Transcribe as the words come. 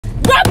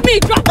Drop me!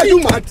 Drop me! Are you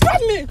mad?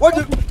 Drop me! What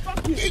do you...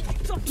 Drop me!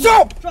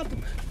 Stop! Drop me!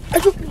 Are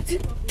you...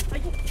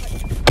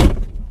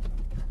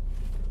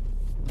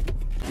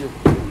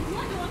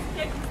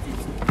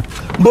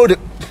 Bode,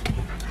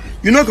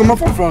 you not come up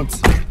from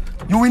front.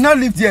 You will not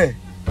live there.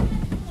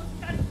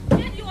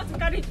 Where do you want to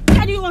carry?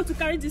 Where do you want to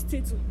carry this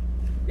thing to?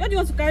 Where do you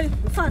want to carry?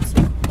 Fat.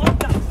 All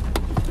that.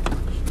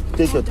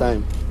 Take your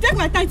time. Take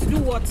my time to do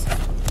what?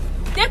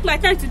 Take my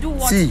time to do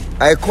what? See,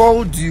 I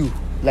called you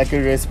like a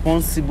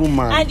responsible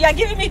man. And you are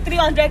giving me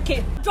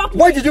 300k. Drop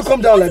Why me. did you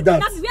come down like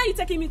that? Where are you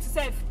taking me to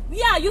serve?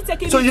 Where are you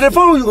taking me? So you the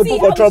phone you go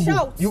book or trouble?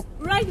 Shout. You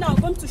Right now, I'm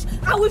going to.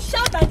 I will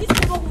shout and these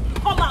people will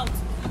come out.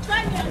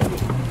 Try me and see.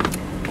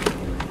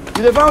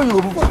 you the phone you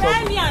go book or Try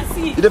trouble? me and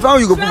see. You the phone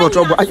you go book or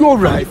trouble? Are you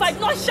alright? If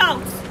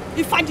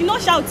I did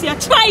not shout here,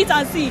 try it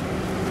and see.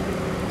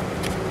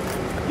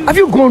 Have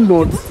you gone They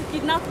nuts? want to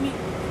kidnap me.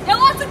 They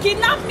want to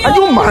kidnap me. Are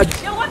you mad?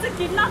 They want to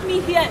kidnap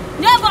me here.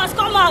 Neighbors,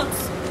 come out.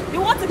 They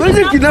want to Don't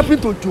you kidnap me.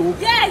 kidnapping to joke?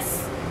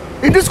 Yes.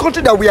 In this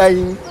country that we are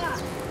in, If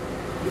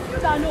you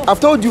don't know. I've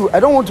told you, I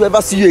don't want to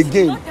ever see you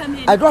again.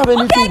 I don't have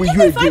anything with you give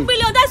me again. 5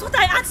 million. That's what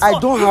I asked for. I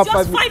don't have It's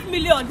just 5 5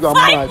 million. You are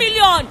 5 mad.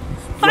 million.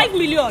 5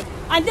 million.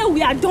 And then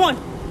we are done.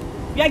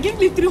 You are giving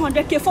me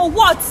 300k for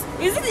what?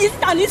 Is it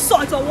an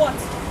insult or what?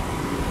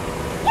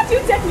 What do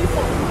you take me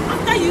for?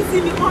 After you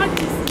see me all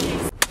these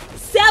days.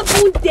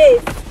 7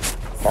 days.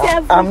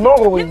 7. I'm not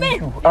owing Give me. you.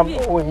 Give I'm me.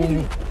 not owing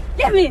you.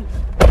 Give me.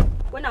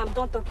 When I'm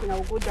done talking, I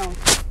will go down.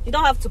 You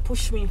don't have to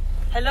push me.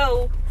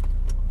 Hello?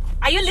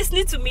 Are you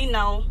listening to me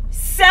now?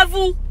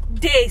 7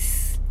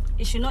 days.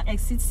 It should not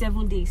exceed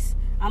 7 days.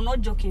 I'm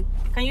not joking.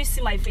 Can you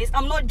see my face?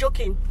 I'm not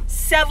joking.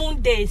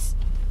 7 days.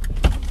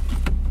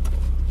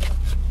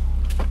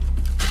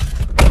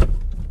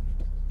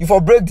 If I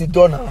break the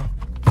door now,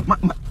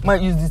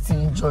 might use this to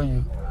enjoy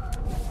you.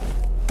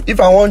 If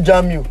I won't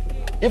jam you.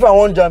 You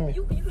won't jam me.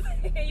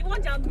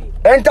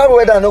 Enter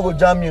whether I no go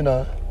jam you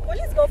now.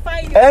 Police go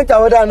find you. Enter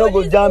whether I no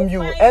go jam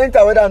you.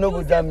 Enter whether I no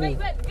go jam you.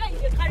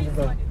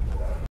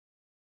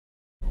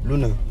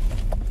 Luna.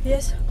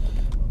 Yes.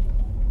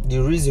 The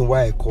reason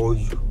why I call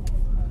you.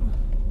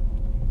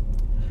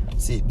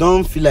 See,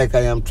 don't feel like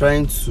I am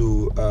trying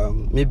to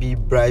maybe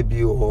bribe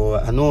you or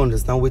I don't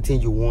understand what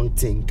thing you won't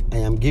think. I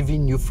am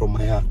giving you from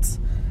my heart.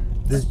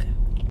 This, okay.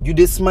 You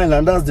did smile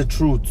and that's the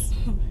truth.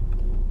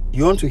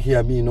 You want to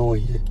hear me, you know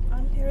here.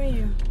 I'm hearing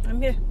you.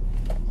 I'm here.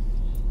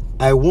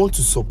 I want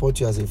to support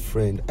you as a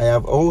friend. I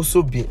have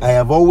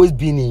always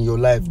been in your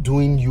life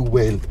doing you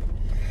well.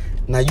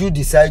 Now you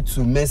decide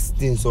to mess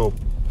things up.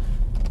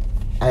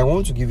 I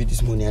want to give you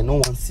this money. I don't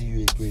want to see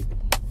you again.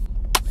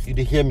 You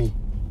did hear me?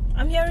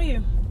 I'm hearing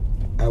you.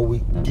 I will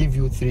give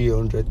you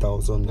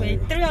 300,000 naira. Wait,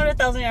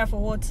 300,000 naira for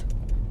what?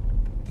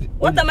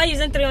 What am I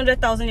using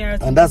 300,000 naira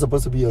to? And that's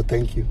supposed to be your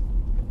thank you.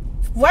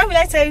 Why will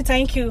I tell you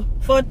thank you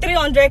for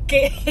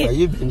 300k? Are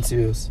you being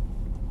serious?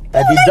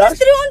 What is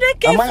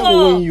 300k am I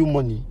owing you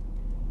money?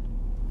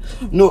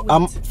 No,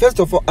 first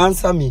of all,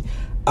 answer me.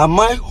 Am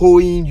I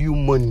owing you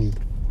money?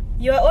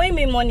 You are owing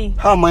me money.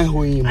 How am I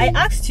owing you money?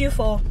 I asked you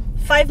for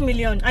 5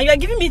 million and you are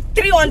giving me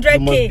 300k. You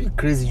must be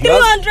crazy.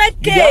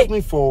 300k. You asked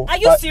me for. Are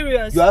you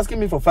serious? You're asking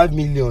me for 5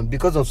 million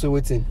because of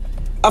waiting.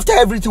 After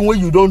everything what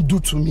you don't do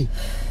to me.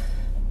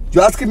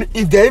 You're asking me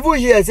if they even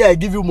here say I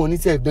give you money,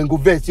 say then go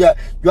vex. You're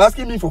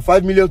asking me for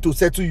 5 million to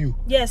settle you.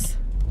 Yes.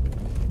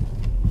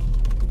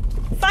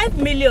 5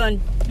 million.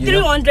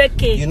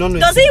 300k. You don't know.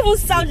 Does it even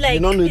sound like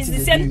it's the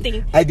same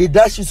thing? I did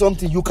dash you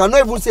something. You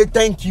cannot even say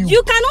thank you.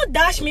 You cannot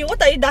dash me.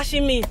 What are you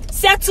dashing me?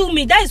 Settle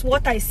me. That is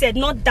what I said,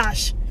 not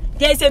dash.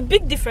 There is a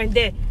big difference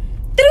there.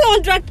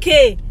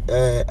 300k.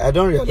 I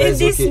don't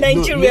realize. In this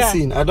Nigeria. No,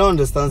 listen, I don't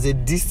understand. Say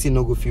this thing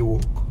no go fit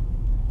work.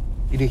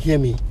 You didn't hear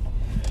me.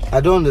 I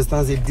don't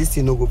understand. Say this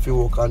thing no go fit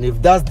work. And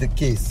if that's the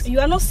case,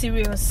 you are not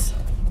serious.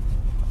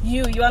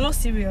 You are not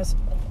serious.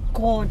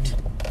 God.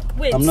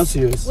 Wait. I'm not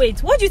serious.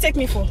 Wait. What do you take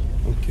me for?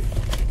 Okay.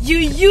 You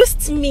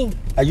used me.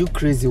 Are you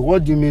crazy?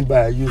 What do you mean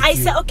by I used you? I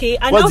said okay.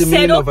 I now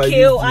said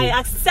okay. I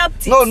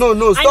accept it. No.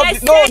 Stop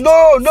it.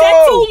 No.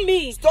 Settle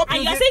me. Stop.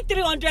 And you're saying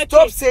 300k.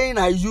 Stop saying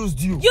I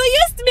used you. You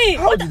used me.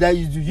 How did I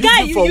use you?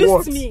 Guy, you for used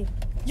what? me.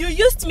 You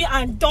used me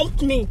and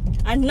dumped me.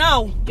 And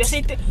now you're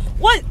saying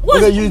what?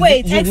 Okay,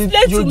 wait.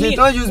 Explain to me. Did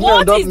not use me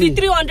what and is the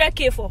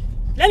 300k for?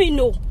 Let me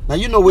know. Now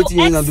you know what you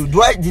need to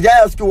do. Did I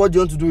ask you what you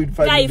want to do with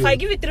 5 million? If I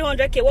give you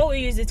 300k, what will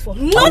you use it for?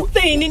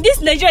 Nothing. In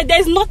this Nigeria,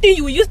 there's nothing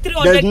you will use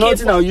 300k There's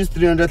nothing for. I'll use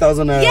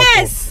 300,000 naira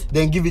Yes. for.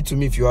 Then give it to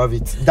me if you have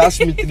it.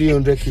 Dash me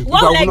 300k.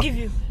 What will I give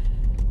you?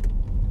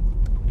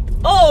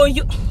 Oh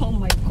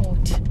my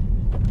God.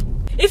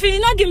 If you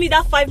did not give me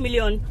that 5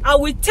 million, I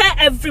will tell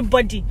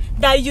everybody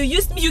that you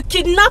used me, you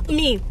kidnapped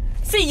me.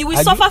 See, you will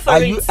suffer for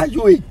it. Are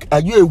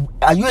you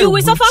You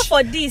will suffer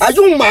for this. Are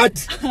you mad?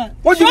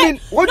 What do you mean?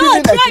 What do you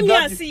mean? Try me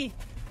and see.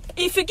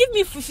 If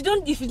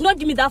you not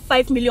give me that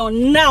 5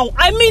 million now,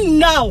 I mean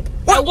now.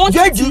 What? I want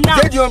it now.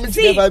 Where do you want me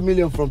to get 5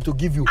 million from to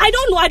give you? I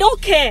don't know. I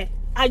don't care.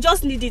 I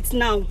just need it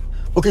now.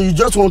 Okay, you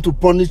just want to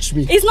punish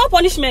me. It's not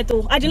punishment,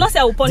 though. I did not say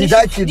I will punish you. Did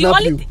I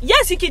kidnap you?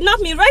 Yes, you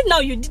kidnapped me. Right now,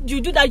 you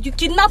do that. You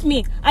kidnapped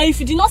me. And if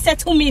you did not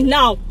settle me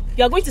now,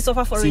 You are going to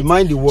suffer for it. See,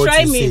 mind the words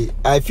Try you me. say.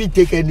 I feel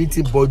take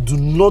anything, but do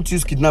not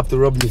use kidnap to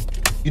rob me.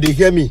 You dey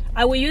hear me?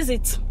 I will use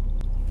it.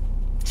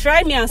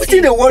 Try me and What see.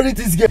 did they worry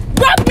this girl?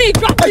 Drop me!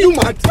 Drop me! Are you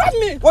mad? Drop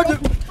me! What do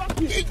Drop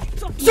me!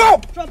 Drop me!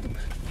 Stop! Drop me!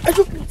 Are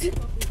you?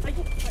 Are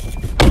you?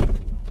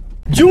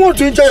 Do you want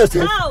to enjoy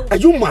yourself? How? Are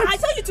you mad? I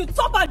told you to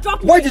stop and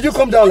drop me. Why did you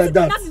come down like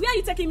that? That's where are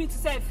you taking me to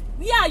serve?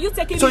 Where are you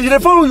taking So me? you the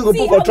found you go See,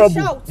 put for I will trouble.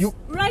 shout. You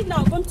Right now,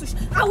 I'm going to.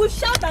 I will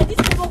shout and these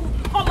people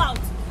will come out.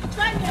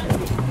 Try me and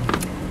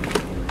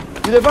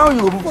see. the found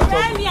you go put for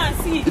Try trouble. me and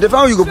see. You the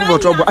found you go put Try for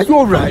me trouble. and Are you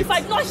alright? If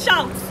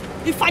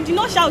I did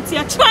not shout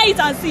here, try it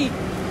and see.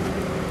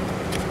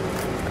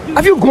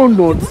 Have you gone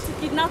They nuts? want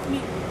to kidnap me.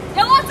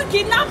 They want to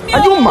kidnap me.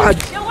 Are you mad?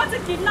 They want to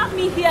kidnap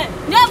me here.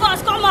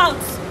 Neighbors, come out.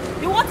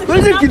 You want to Don't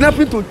you kidnap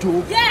me? kidnapping to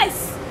joke?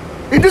 Yes.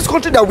 In this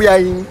country that we are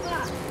in,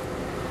 Ah,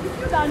 if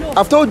you don't know.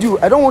 I've told you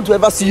I don't want to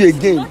ever see you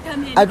again. Don't tell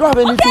me I don't have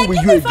anything okay, with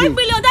give you me 5 again.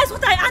 million. That's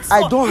what I asked for.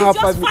 I don't have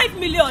It's just 5 5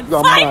 million. You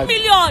are 5 mad.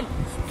 million.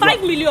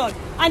 5 million.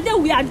 And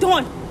then we are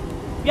done.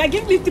 You are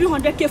giving me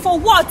 300k for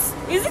what?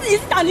 Is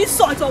it an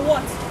insult or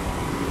what?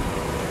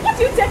 What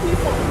do you take me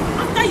for?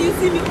 After you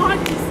see me all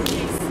these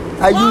years.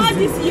 All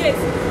these years.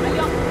 And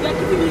you are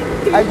giving me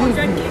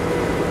 300k.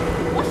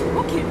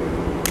 Okay.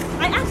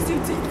 I asked you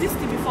this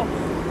thing before.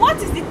 What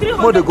is the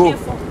 300k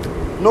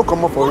for? No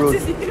come up for What road.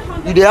 is the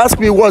 300k? You they ask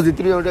me what's the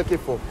 300k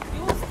for?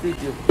 You want to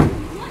Thank you.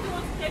 want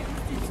to take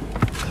this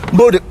thing?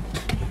 But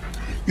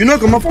you not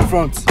come up from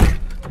front.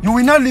 You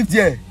will not live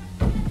there.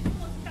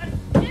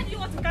 Where do you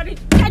want to carry?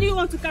 Where do you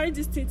want to carry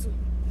this thing to?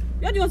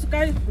 Where do you want to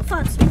carry? In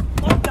fact,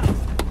 all that.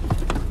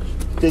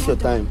 Take your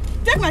time.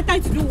 Take my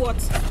time to do what?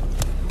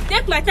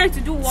 Take my time to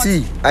do what?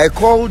 See, I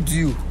called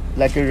you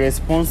like a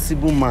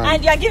responsible man.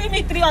 And you are giving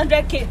me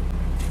 300k.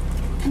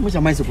 How much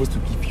am I supposed to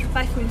give you?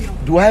 5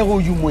 million. Do I owe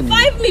you money?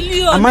 5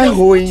 million. Am I That's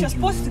owing what you're you?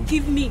 supposed to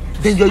give me.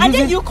 Then you're and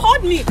using... then you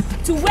called me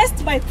to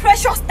waste my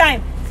precious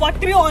time for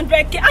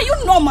 300k. Are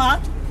you normal?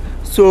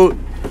 So,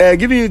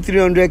 giving you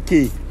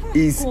 300k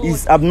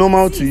is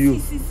abnormal to you.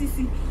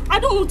 See. I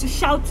don't want to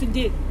shout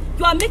today.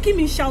 You are making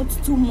me shout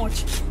too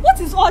much. What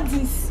is all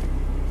this?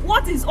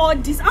 What is all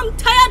this? I'm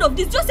tired of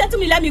this. Just say to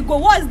me, let me go.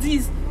 What is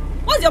this?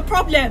 What's your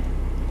problem?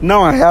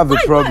 Now I have a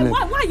problem.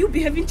 Why are you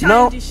behaving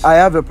Now childish? I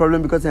have a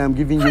problem because I am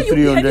giving you Why are you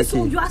behaving 300k.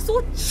 so? You are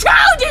so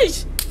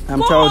childish. I'm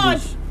God.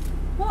 childish.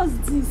 What's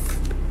this?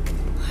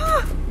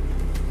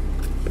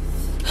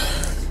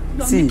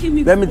 You are See, making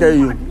me let me go tell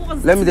you. mad.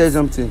 What's Let me tell you this?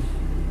 something.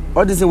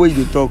 All this way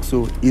you talk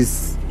so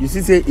is you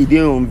see say it dey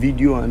on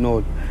video and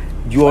all.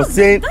 You are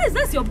saying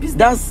That's your business.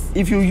 that's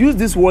if you use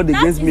this word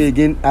against me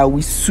again, I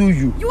will sue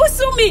you. You will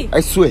sue me.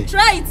 I swear.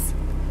 Try it.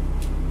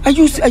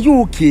 Are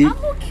you okay? I'm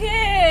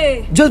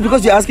okay. Just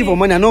because I'm you're asking okay. for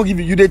money, I not give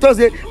you. You they talk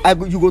say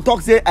you go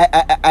talk say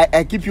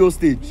I keep you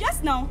hostage.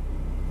 Yes, now.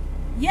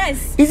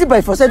 Yes. Is it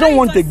by force? I don't Try it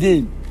want and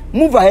again.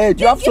 Move ahead.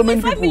 You have so Give me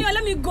many 5 people. million,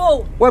 let me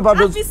go. What about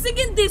I've those? been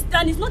singing this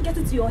and it's not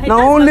getting to your head. Now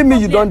That's only my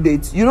me you problem. don't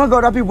date. You not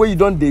got other people you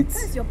don't date.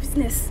 That's your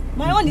business.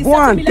 My own is Go set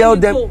to and me, tell let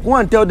me them. go. Go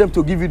and tell them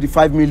to give you the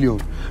 5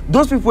 million.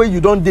 Those people you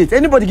don't date.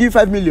 Anybody give you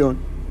 5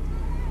 million?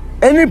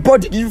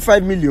 Anybody give you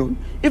 5 million?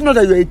 If not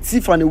that you're a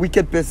thief and a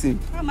wicked person.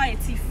 How am I a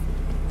thief?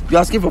 You're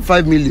asking for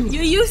 5 million.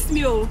 You used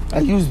me, oh. I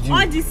used you.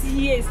 All these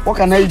years. What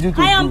can I use you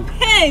to I do? am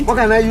pained. What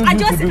can I use you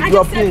to do? I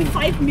You're just said pained.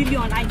 5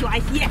 million and you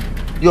are here.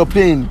 You're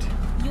pained.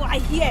 You are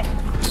here.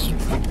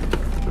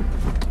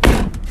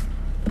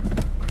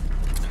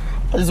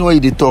 This is why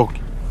they talk.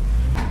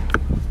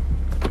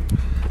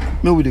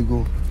 Where will they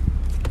go?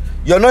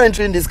 You're not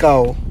entering this car.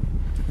 Oh.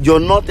 You're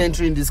not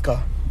entering this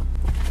car.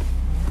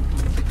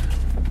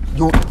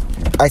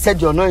 I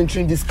said you're not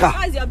entering this car.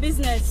 How's your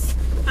business?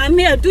 I'm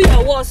here. Do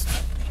your worst.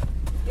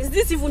 Is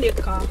this even a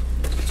car?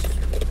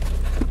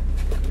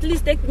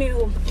 Please take me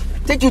home.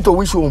 Take you to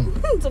which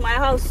home? To my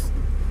house.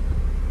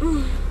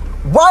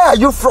 Why are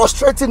you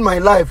frustrating my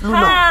life, Luna?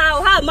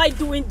 How am I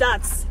doing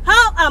that?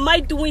 How am I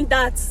doing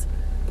that?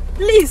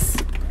 Please.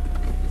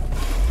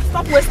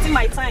 Stop wasting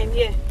my time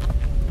here.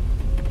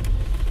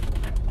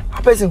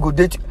 A person go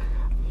date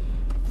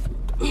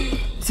you.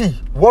 See,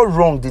 what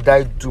wrong did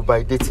I do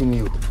by dating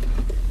you?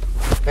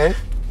 Eh?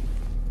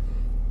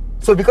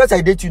 So because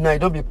I date you now, it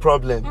don't be a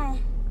problem.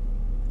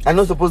 I'm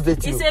not supposed to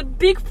date you. It's a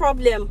big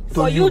problem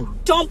for you. you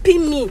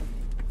dumping me.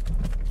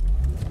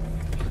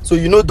 So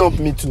you no dump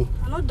me too.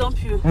 I not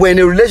dump you. When in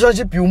a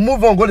relationship, you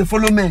move on, go to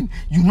follow men.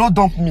 You no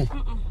dump me.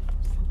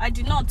 I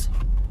did not.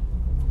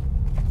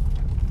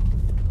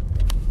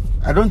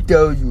 I don't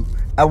tell you.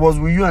 I was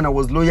with you and I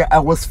was loyal. I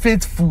was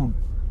faithful.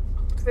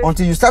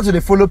 Until you start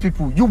to follow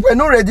people. You were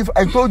not ready.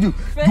 I told you.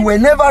 You were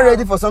never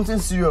ready for something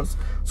serious.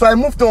 So I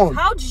moved on.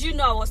 How did you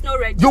know I was not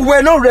ready? You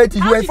were not ready.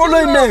 You How were did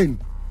following you know? men.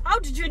 How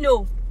did you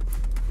know?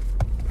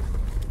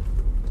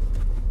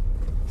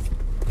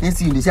 They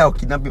see you, they say I'll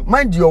kidnap you.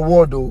 Mind your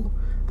word though.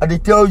 And they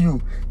tell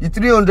you, the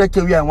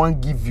 300k I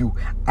want give you,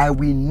 I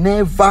will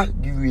never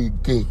give you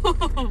again.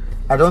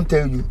 I don't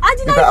tell you.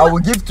 I will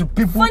give to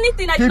people. Funny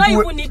thing, I do not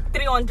even need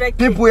 300k.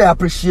 People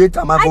appreciate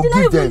them. I do will not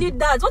give even them. need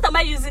that. What am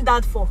I using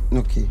that for?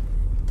 Okay.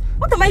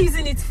 What am I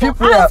using it for?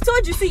 People I've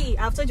told you, see,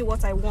 I've told you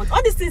what I want.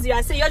 All these things you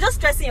are saying, you're just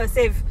stressing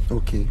yourself.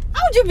 Okay.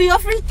 How would you be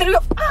offering 3?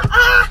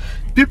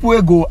 People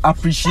will go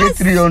appreciate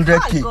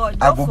 300k. God,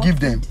 I will give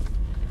them.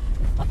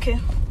 Okay.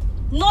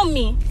 Not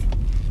me.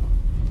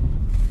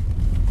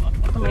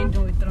 What am I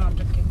doing with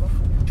 300k? Go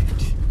for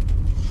it.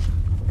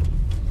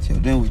 So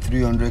you're doing with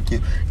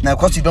 300k. Now,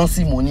 because you don't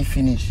see money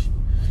finish.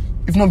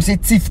 If not, say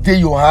thief day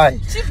your high.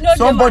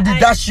 Somebody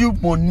dash you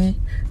money.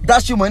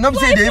 Dash you money. Not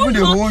say they even they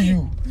hold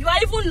you. You are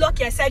even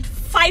lucky. I said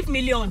 5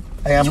 million.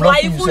 I am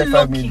lucky you said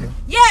 5 million.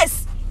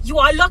 Yes, you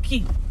are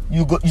lucky.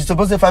 You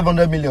supposed to say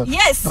 500 million.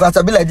 Yes. Because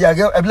I be like,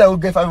 I will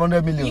get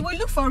 500 million. You will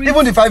look for it.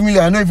 Even the 5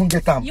 million, I don't even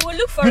get them. You will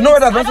look for it. You know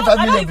what I've done to 5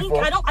 million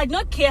before? I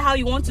don't care how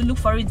you want to look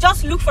for it.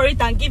 Just look for it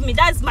and give me.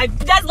 That's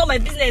not my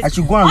business. I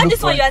should go and all look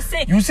this for one it. you are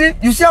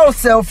saying. You see how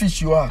selfish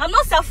you are. I'm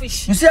not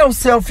selfish. You see how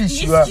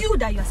selfish you are. It's you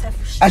that you're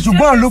selfish. I should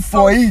go and look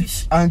for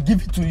it and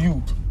give it to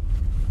you.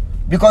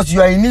 Because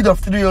you are in need of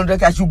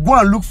 300. I should go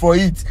and look for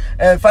it.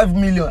 5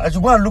 million. I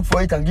should go and look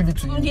for it and give it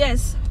to you.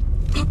 Yes.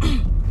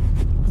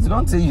 You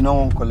don't say you don't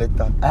want to collect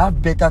that. I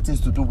have better things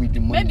to do with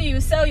the money. Maybe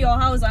you sell your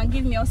house and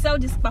give me, or sell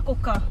this Paco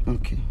car.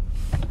 Okay.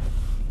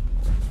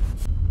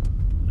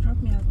 Drop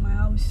me at my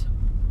house.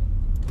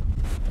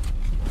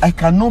 I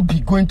cannot be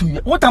going to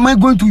your... What am I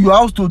going to your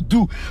house to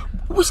do?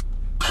 Which...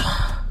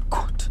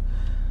 God.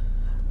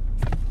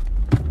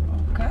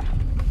 Okay.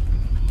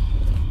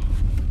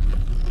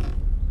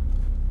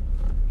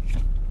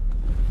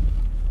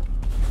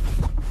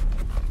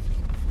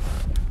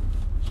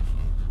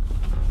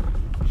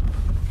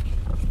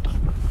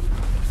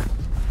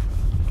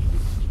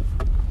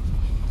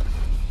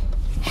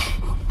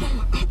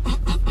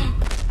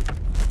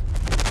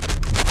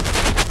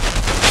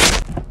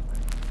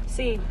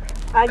 See,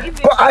 I give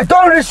you. I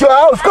don't reach your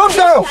house. Come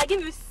down. I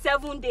give you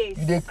 7 days.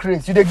 You dey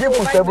crazy. You dey give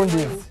me 7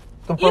 days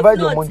to provide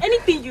your money.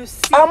 Anything you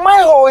see. Am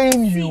I owing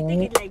See, you?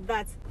 take it like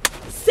that.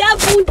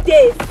 7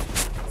 days.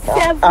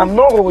 7. I'm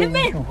not owing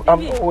Leave you. me. I'm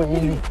Leave not me.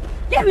 owing you.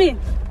 Leave me.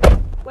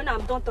 When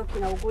I'm done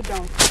talking, I will go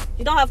down.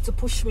 You don't have to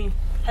push me.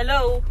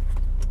 Hello?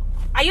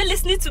 Are you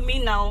listening to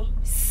me now?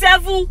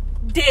 7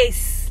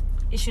 days.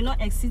 It should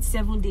not exceed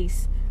 7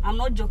 days. I'm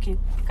not joking.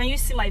 Can you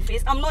see my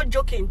face? I'm not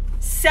joking.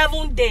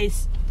 7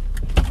 days.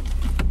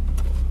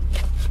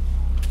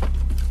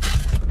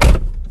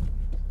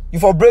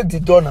 If I break the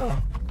door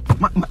now,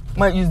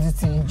 might use this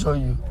to enjoy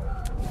you.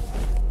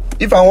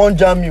 If I won't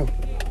jam you.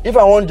 If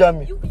I won't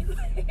jam you.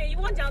 You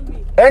won't jam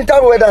me.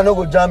 Enter whether I no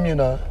go jam you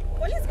now.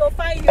 Police go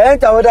find you.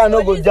 Enter whether I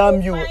no go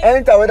jam you.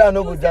 Enter whether I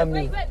no go jam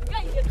you. You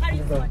carry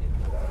this money.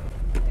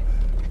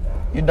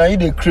 You now you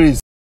the craze.